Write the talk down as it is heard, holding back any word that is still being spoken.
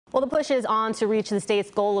Well, the push is on to reach the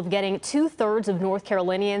state's goal of getting 2/3 of North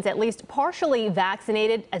Carolinians at least partially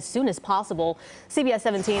vaccinated as soon as possible. CBS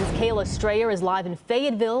 17's Kayla Strayer is live in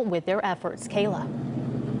Fayetteville with their efforts. Kayla.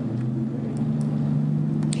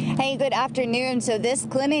 Hey, good afternoon. So this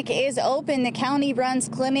clinic is open. The county runs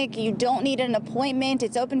clinic. You don't need an appointment.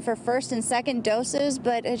 It's open for first and second doses.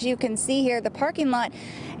 But as you can see here, the parking lot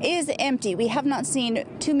is empty. We have not seen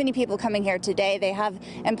too many people coming here today. They have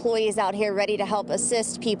employees out here ready to help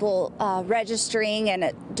assist people registering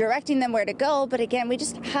and directing them where to go. But again, we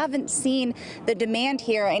just haven't seen the demand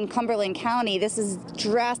here in Cumberland County. This is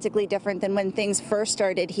drastically different than when things first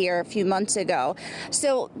started here a few months ago.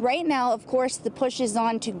 So right now, of course, the push is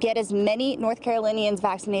on to get as many North Carolinians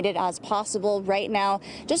vaccinated as possible. Right now,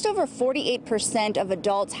 just over 48% of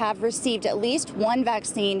adults have received at least one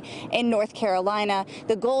vaccine in North Carolina.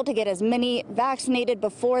 The goal to get as many vaccinated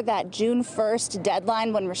before that June 1st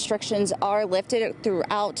deadline when restrictions are lifted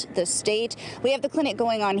throughout the state. We have the clinic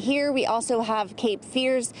going on here. We also have Cape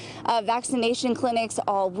Fear's vaccination clinics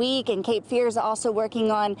all week, and Cape Fear's also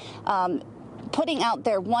working on putting out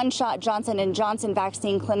their one-shot Johnson & Johnson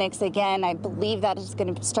vaccine clinics again. I believe that is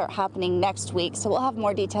going to start happening next week, so we'll have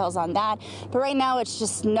more details on that. But right now, it's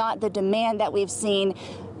just not the demand that we've seen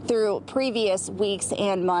through previous weeks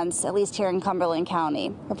and months, at least here in Cumberland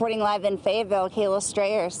County. Reporting live in Fayetteville, Kayla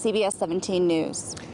Strayer, CBS 17 News.